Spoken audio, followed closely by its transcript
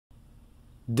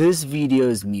This video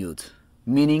is mute,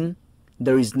 meaning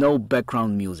there is no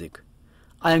background music.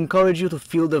 I encourage you to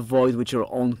fill the void with your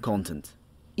own content,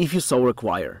 if you so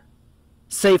require.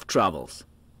 Safe travels.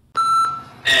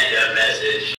 End of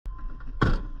message.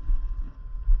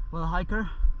 Well, hiker,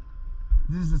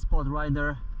 this is the spot right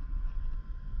there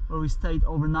where we stayed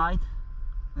overnight,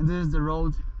 and this is the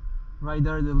road right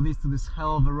there that leads to this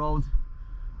hell of a road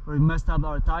where we messed up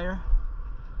our tire.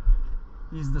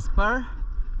 This is the spare.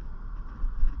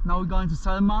 Now we're going to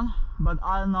Salman, but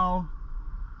I don't know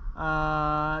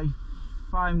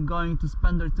if I'm going to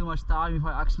spend there too much time, if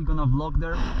I'm actually gonna vlog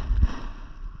there,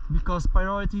 because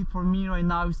priority for me right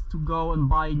now is to go and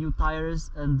buy new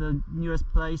tires, and the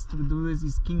nearest place to do this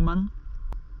is Kingman.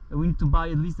 We need to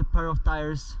buy at least a pair of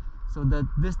tires so that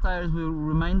these tires will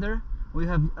remain there. We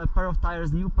have a pair of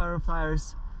tires, new pair of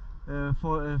tires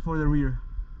for the rear.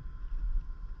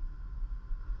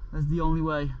 That's the only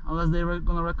way, unless they're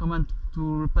gonna recommend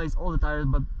to replace all the tires,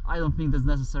 but I don't think that's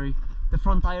necessary. The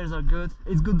front tires are good.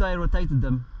 It's good that I rotated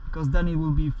them, because then it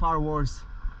will be far worse.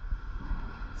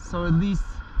 So at least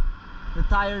the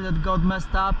tire that got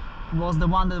messed up was the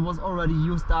one that was already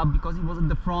used up, because it was in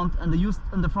the front, and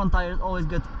the front tires always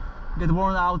get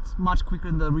worn out much quicker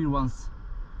than the rear ones.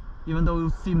 Even though it will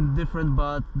seem different,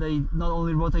 but they not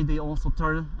only rotate, they also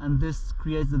turn, and this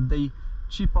creates that they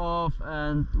chip off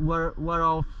and wear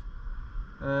off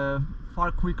far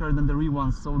quicker than the rear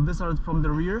ones. So these are from the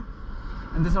rear,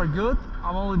 and these are good.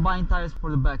 I'm only buying tires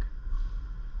for the back.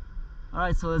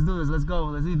 Alright, so let's do this, let's go,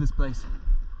 let's leave this place.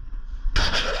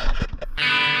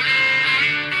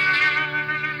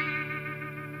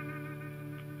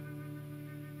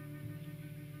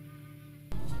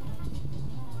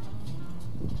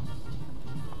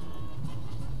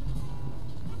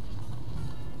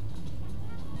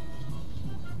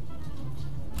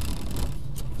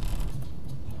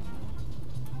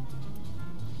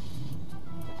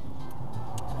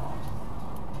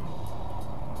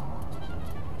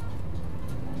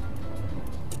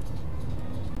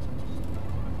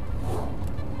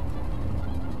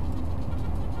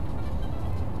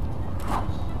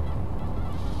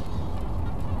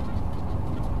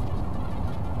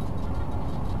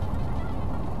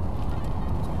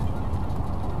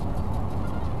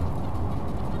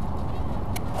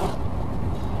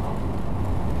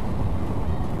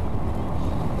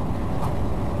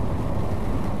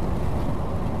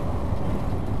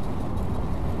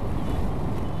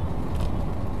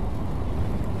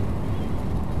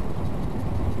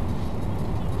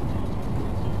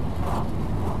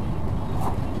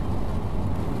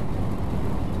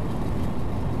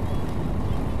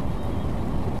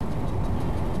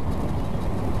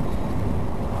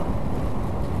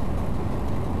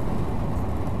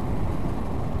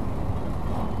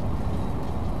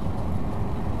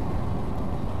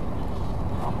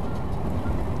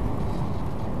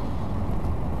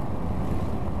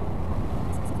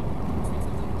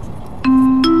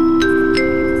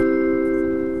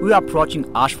 We are approaching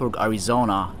Ashford,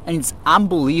 Arizona, and it's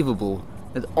unbelievable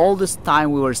that all this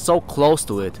time we were so close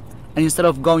to it, and instead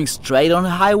of going straight on the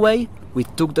highway, we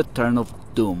took the turn of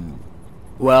doom.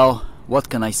 Well, what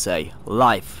can I say?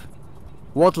 Life.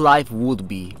 What life would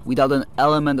be without an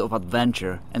element of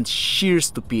adventure and sheer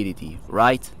stupidity,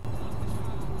 right?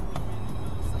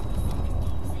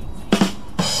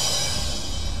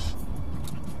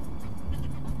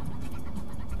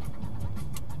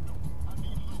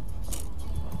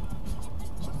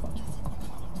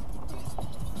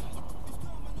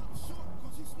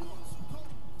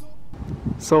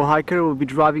 So hiker will be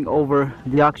driving over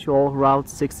the actual Route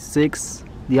 66,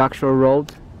 the actual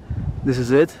road. This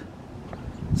is it.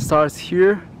 Starts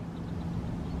here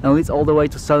and leads all the way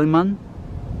to Salman.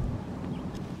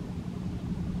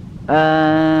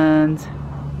 And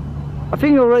I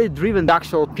think we already driven the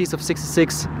actual piece of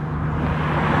 66,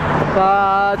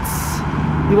 but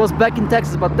it was back in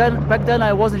Texas. But back then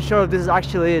I wasn't sure if this is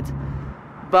actually it.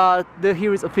 But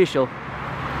here is official.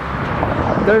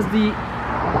 There's the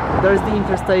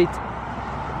Interstate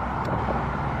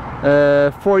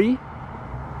 40,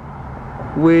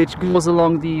 which goes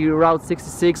along the Route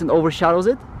 66 and overshadows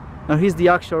it. And here's the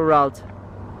actual route.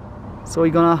 So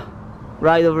we're gonna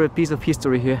ride over a piece of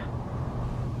history here.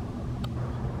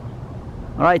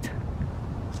 Alright,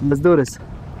 let's do this.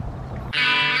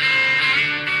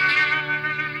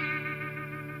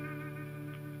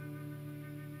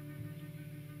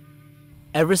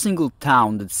 Every single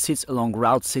town that sits along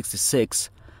Route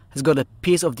 66 has got a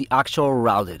piece of the actual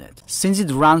route in it. Since it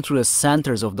ran through the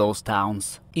centers of those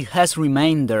towns, it has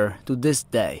remained there to this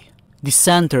day. The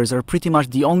centers are pretty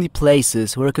much the only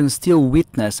places where you can still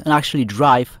witness and actually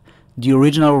drive the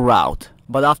original route.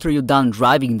 But after you're done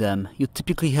driving them, you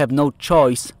typically have no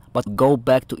choice but go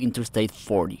back to Interstate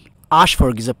 40.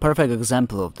 Ashford is a perfect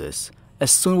example of this,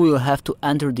 as soon we will have to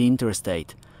enter the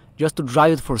interstate, just to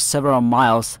drive it for several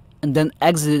miles and then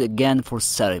exit it again for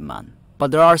Sellyman.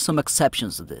 But there are some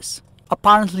exceptions to this.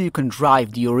 Apparently you can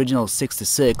drive the original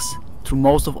 66 through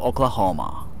most of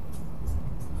Oklahoma.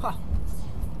 Huh.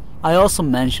 I also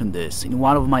mentioned this in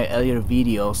one of my earlier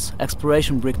videos,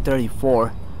 Exploration Brick 34,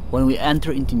 when we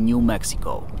enter into New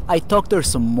Mexico. I talked there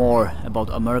some more about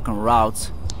American routes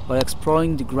while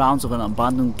exploring the grounds of an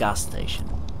abandoned gas station.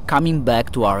 Coming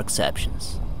back to our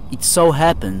exceptions. It so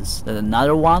happens that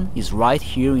another one is right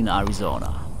here in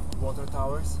Arizona. Water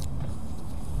towers.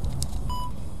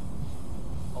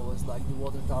 Always like the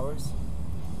water towers.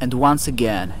 And once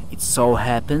again, it so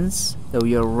happens that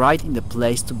we are right in the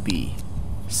place to be.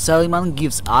 Sellyman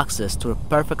gives access to a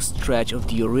perfect stretch of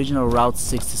the original Route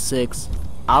 66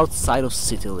 outside of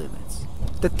city limits.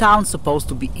 The town's supposed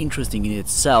to be interesting in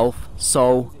itself,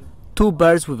 so two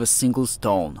birds with a single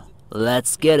stone.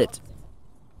 Let's get it!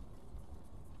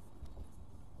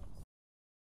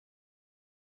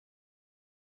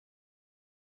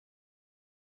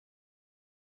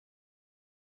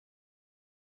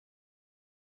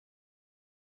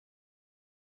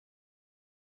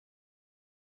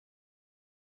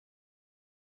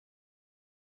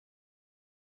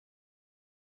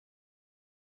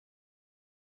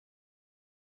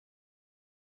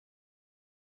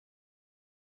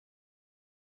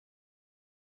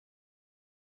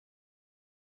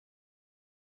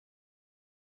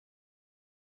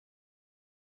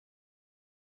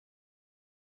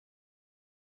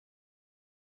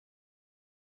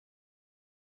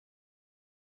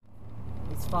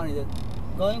 It's funny that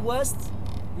going west,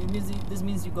 this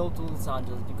means you go to Los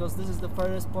Angeles, because this is the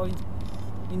furthest point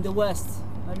in the west.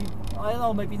 I mean, I don't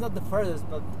know, maybe not the furthest,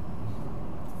 but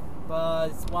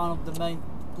it's one of the main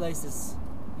places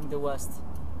in the west.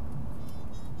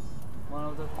 One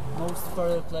of the most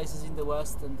further places in the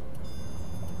west and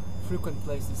frequent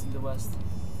places in the west.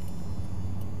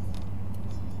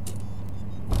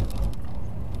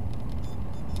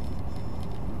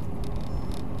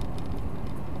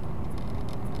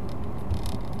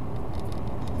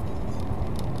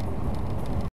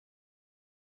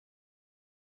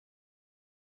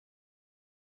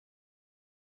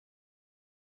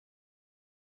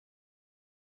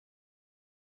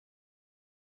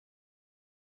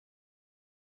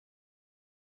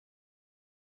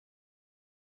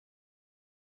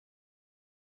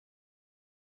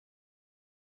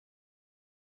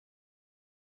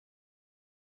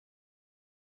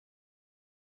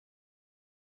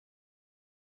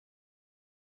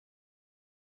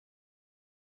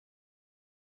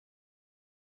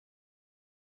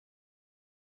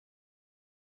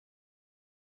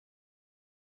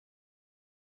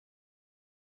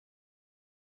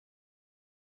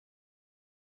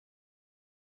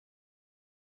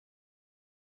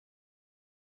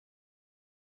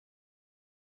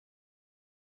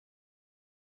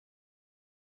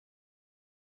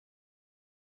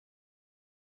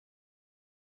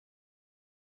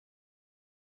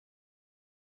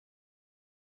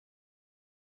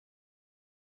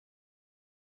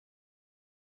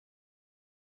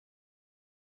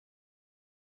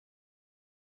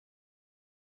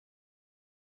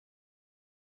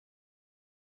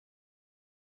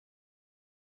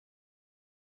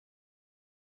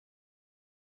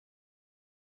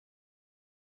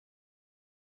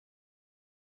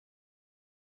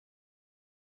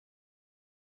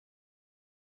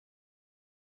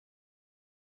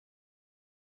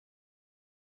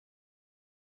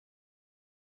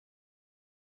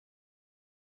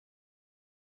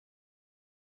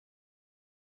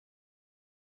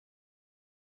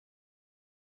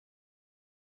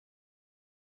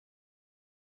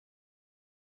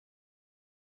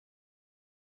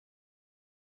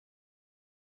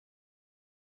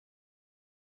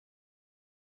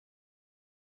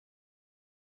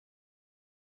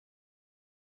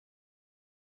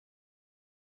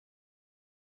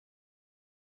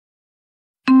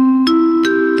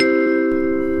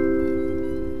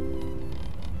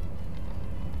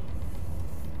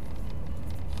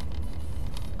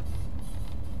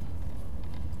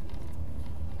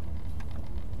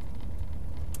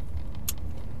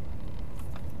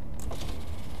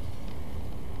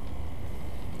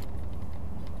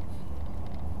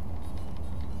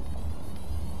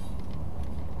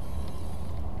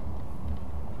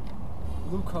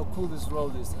 Look how cool this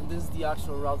road is, and this is the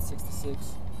actual Route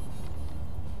 66.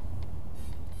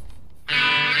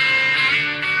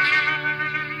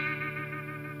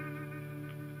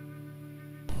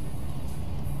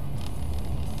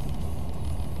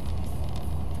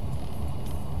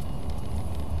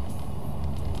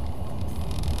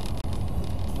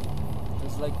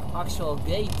 actual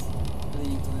gate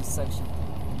leading to this section.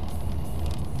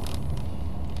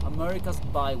 America's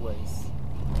Byways.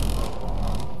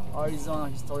 Arizona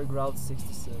Historic Route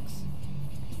 66.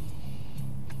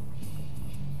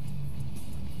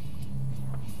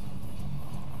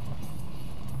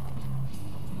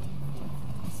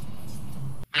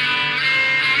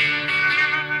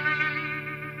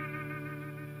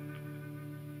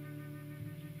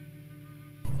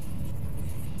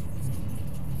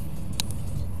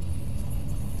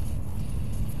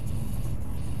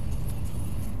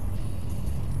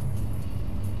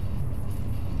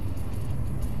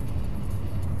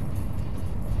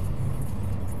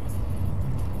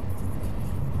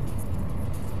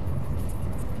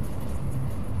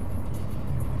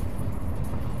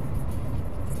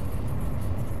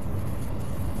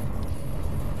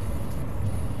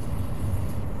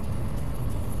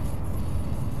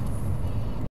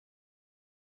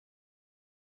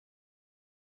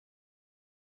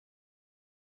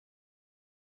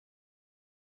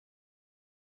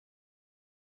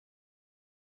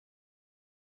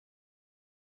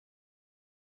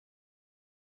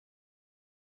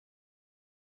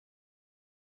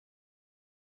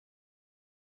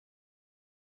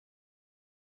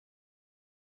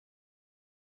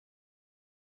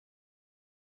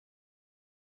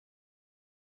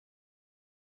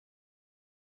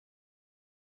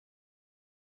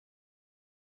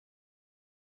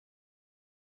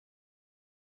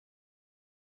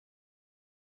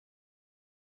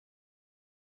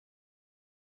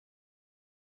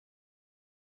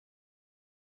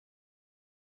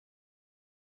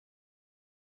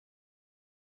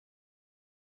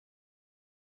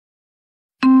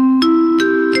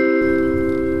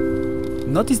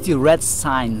 Notice the red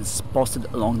signs posted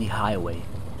along the highway.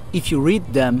 If you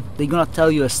read them, they're gonna tell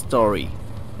you a story,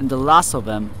 and the last of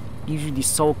them gives you the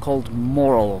so-called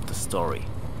moral of the story.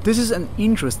 This is an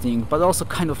interesting but also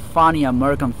kind of funny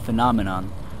American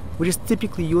phenomenon, which is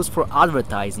typically used for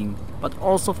advertising, but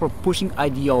also for pushing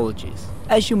ideologies.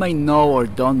 As you may know or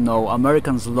don't know,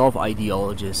 Americans love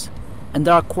ideologies, and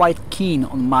they are quite keen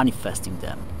on manifesting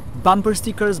them. Bumper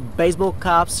stickers, baseball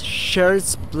caps,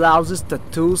 shirts, blouses,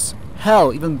 tattoos,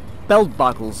 hell, even belt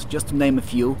buckles, just to name a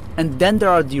few. And then there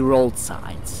are the road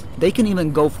signs. They can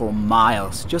even go for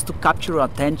miles just to capture your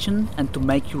attention and to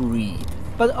make you read.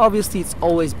 But obviously it's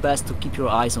always best to keep your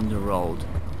eyes on the road,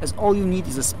 as all you need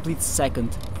is a split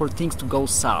second for things to go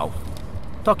south.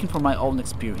 Talking from my own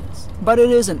experience. But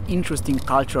it is an interesting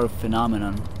cultural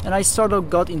phenomenon, and I sort of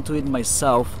got into it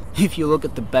myself if you look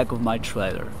at the back of my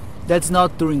trailer. That's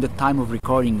not during the time of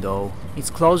recording though, it's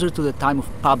closer to the time of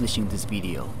publishing this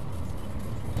video.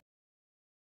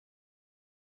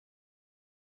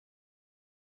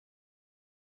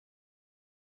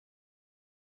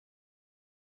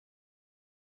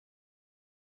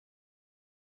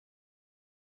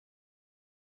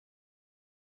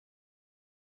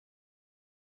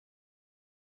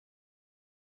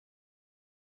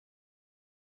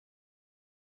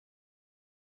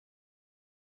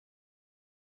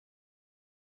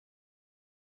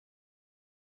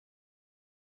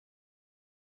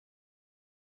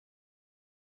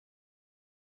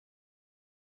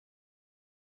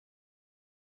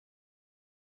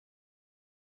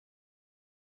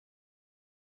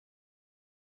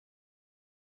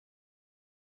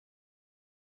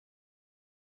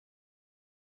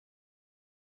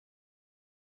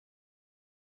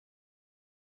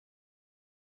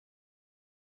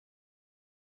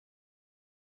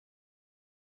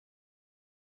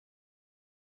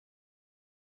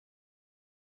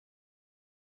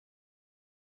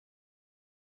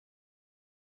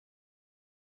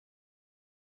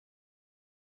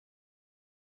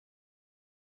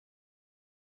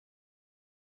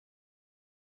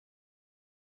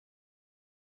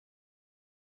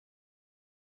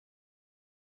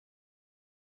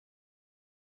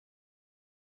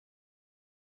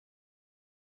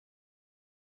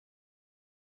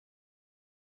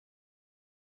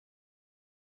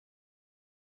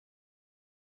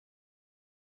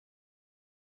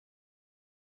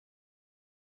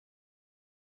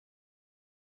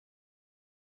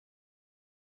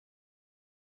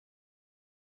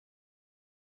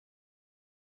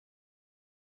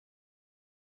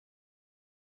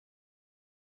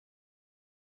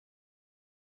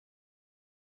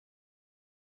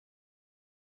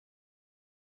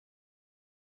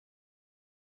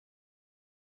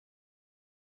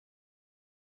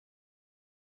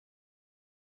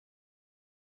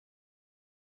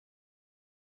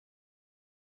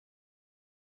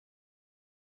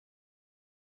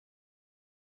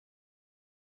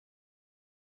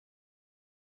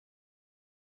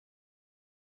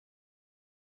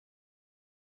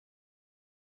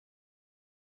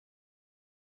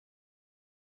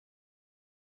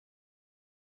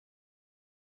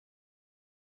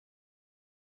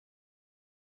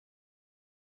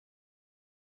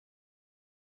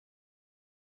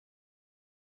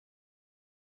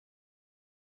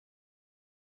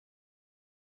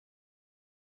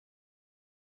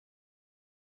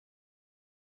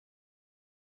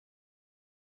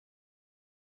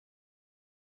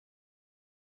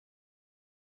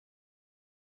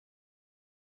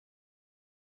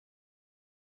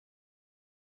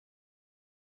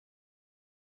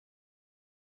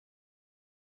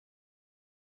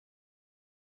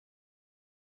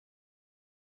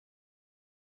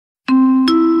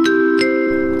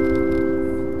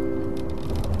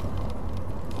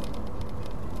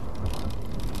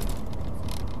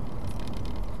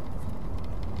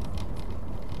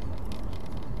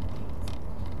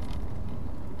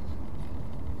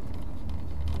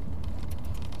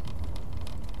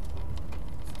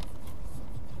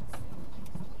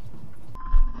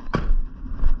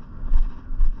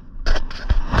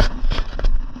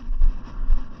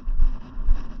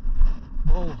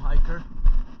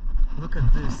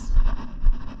 this.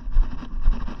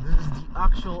 This is the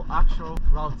actual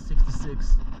Route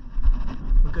 66.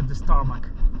 Look at this tarmac.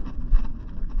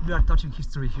 We are touching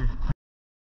history here.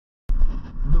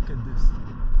 Look at this.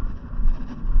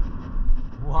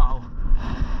 Wow.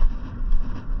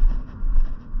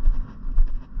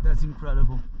 That's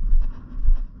incredible.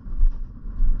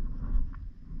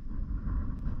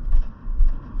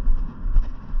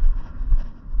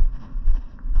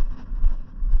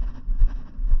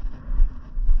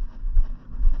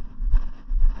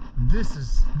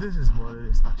 This is what it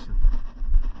is actually.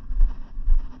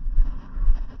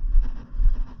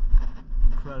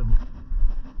 Incredible.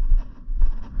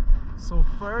 So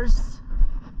first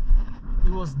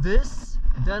it was this,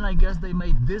 then I guess they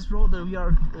made this road that we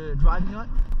are driving on,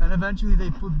 and eventually they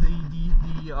put the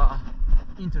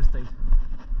interstate.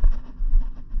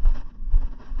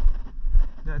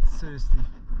 That's seriously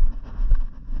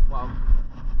wow.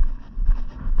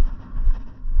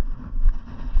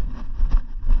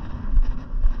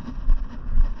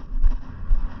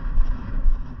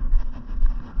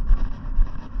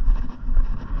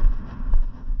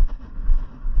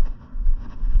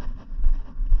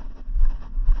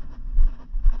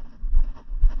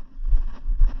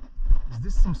 Is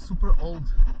this some super old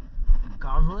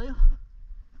guardrail?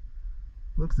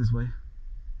 Looks this way.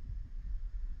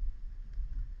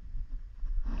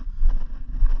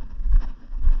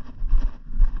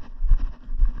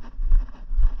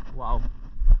 Wow,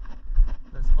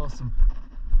 that's awesome.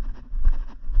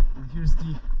 And here's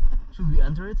the, should we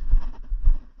enter it?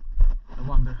 I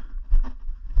wonder.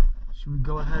 Should we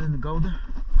go ahead and go there?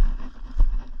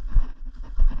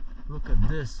 Look at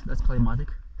this, that's climatic.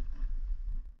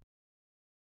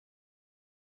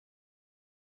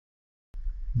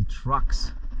 The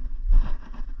trucks,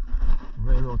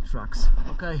 railroad tracks.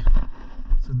 Okay,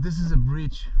 so this is a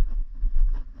bridge.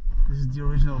 This is the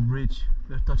original bridge.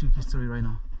 We're touching history right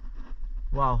now.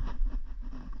 Wow.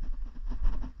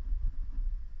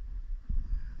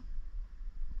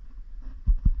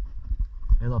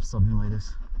 I love something like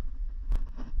this.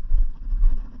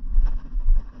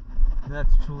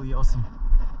 That's truly awesome.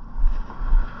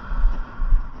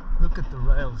 Look at the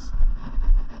rails.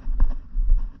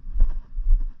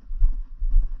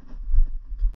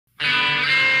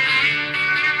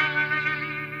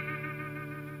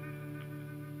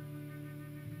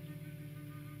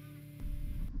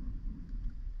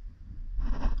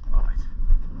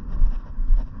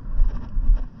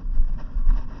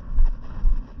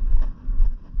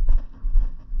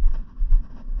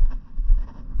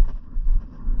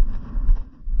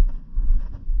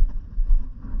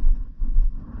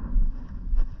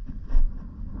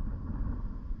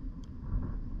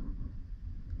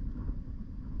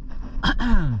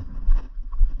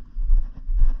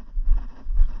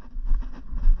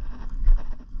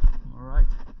 Alright,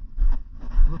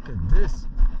 look at this.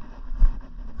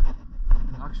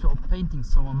 An actual painting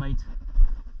someone made.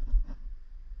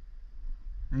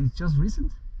 And it's just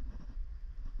recent?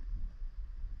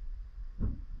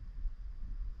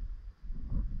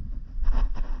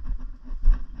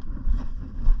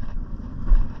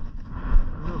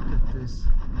 Look at this.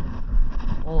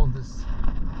 All this.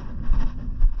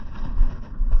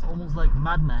 Almost like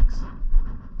Mad Max.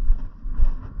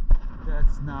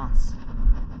 That's nuts.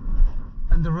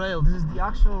 And the rail, this is the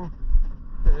actual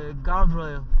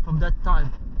guardrail from that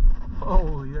time.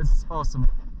 Holy, that's awesome.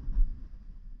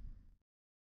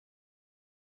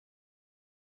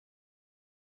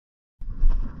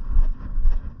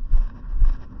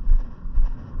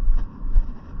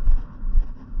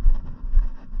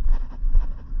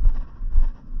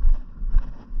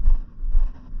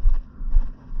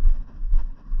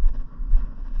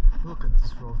 Look at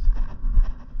this road.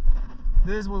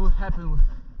 This is what will happen with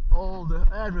all the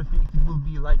everything. It will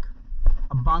be like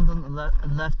abandoned and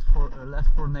left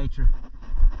for nature.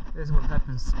 This is what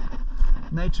happens.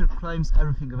 Nature claims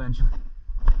everything eventually.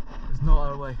 There's no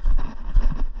other way.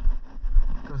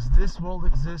 Because this world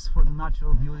exists for the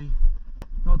natural beauty,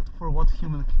 not for what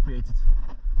human created.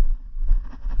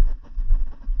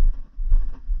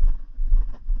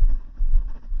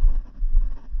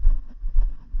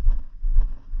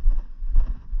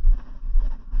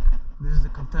 This is the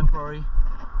contemporary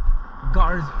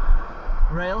guard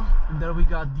rail, and there we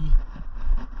got the,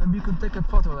 and you can take a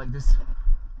photo like this.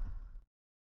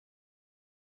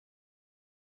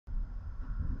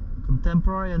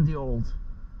 Contemporary and the old.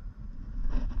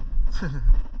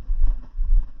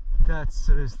 That's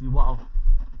seriously wow.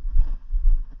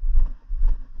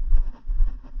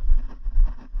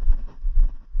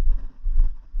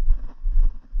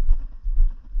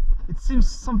 It seems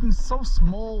something so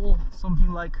small,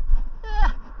 something like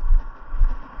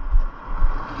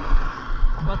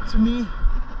but to me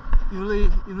it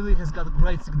really has got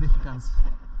great significance.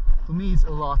 To me it's a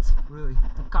lot, really,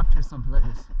 to capture something like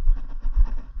this.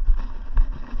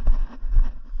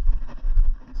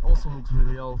 It also looks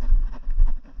really old.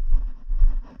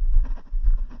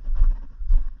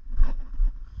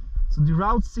 So the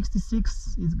Route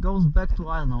 66, it goes back to,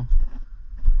 I don't know,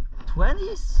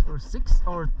 20s or 6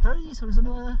 or 30s or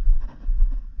something like that.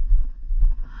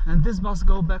 And this must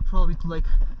go back probably to like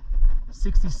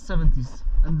 60s, 70s.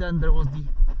 And then there was the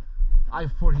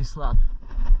I-40 slab.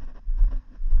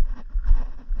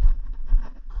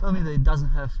 Tell me that it doesn't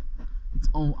have its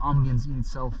own ambience in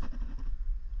itself.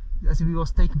 As if it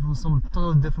was taken from some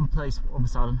totally different place all of a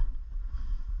sudden.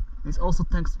 It's also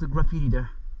thanks to the graffiti there.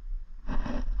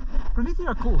 Graffiti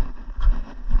are cool,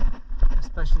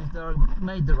 especially if they are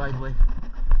made the right way.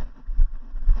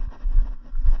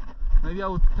 Maybe I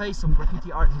would pay some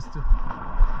graffiti artists to, if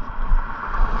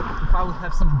I would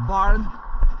have some barn,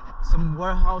 some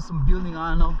warehouse, some building, I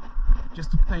don't know,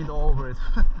 just to paint all over it.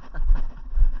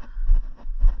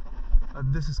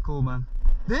 But this is cool, man.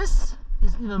 This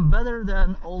is even better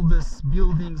than all these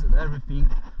buildings and everything.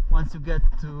 Once you get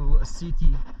to a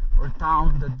city or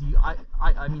town that the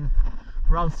I mean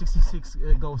Route 66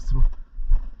 goes through.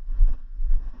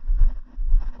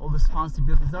 All these fancy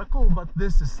buildings are cool, but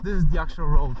this is the actual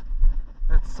road.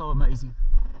 That's so amazing.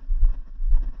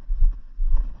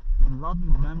 In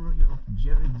loving memory of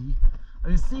Jerry D. I've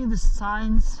been seeing these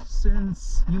signs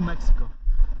since New Mexico.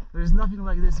 There is nothing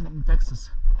like this in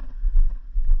Texas.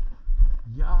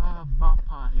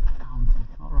 Yavapai County.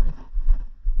 All right.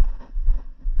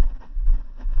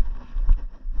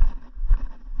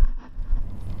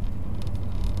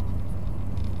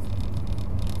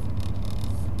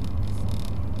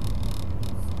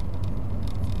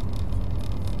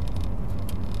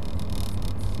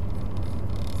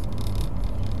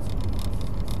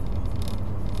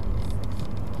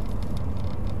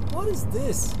 What is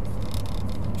this?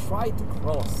 Try to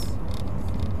cross.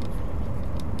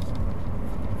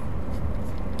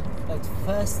 At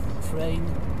fast train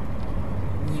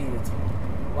neared.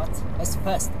 What? As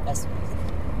fast as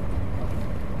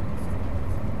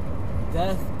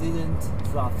Death didn't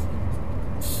drop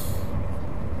him.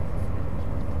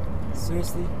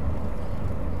 Seriously?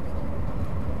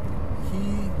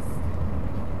 He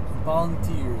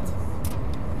volunteered.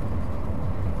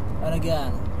 And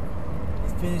again,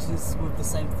 finishes with the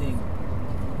same thing.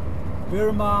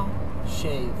 Burma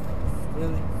shave.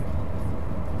 Really?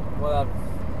 Whatever.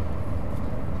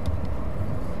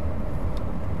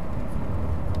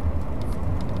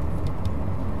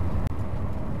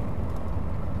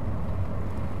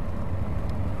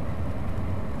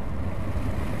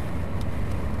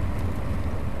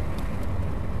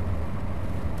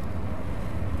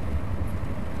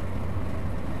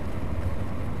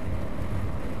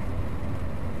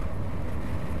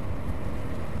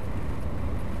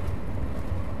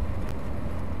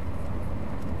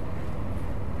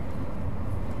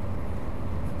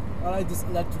 I like these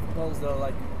electric poles that are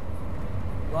like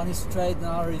one is straight and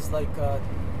other is like how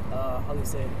do you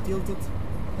say it, tilted.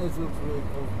 It looks really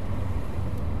cool.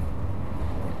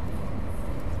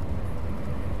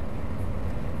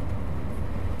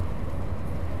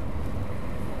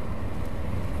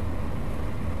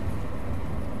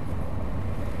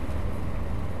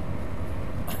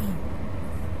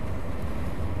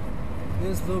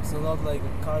 This looks a lot like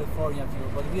a California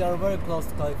view, but we are very close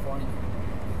to California.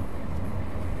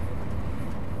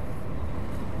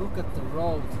 Look at the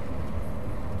road.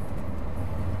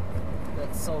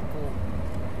 That's so cool.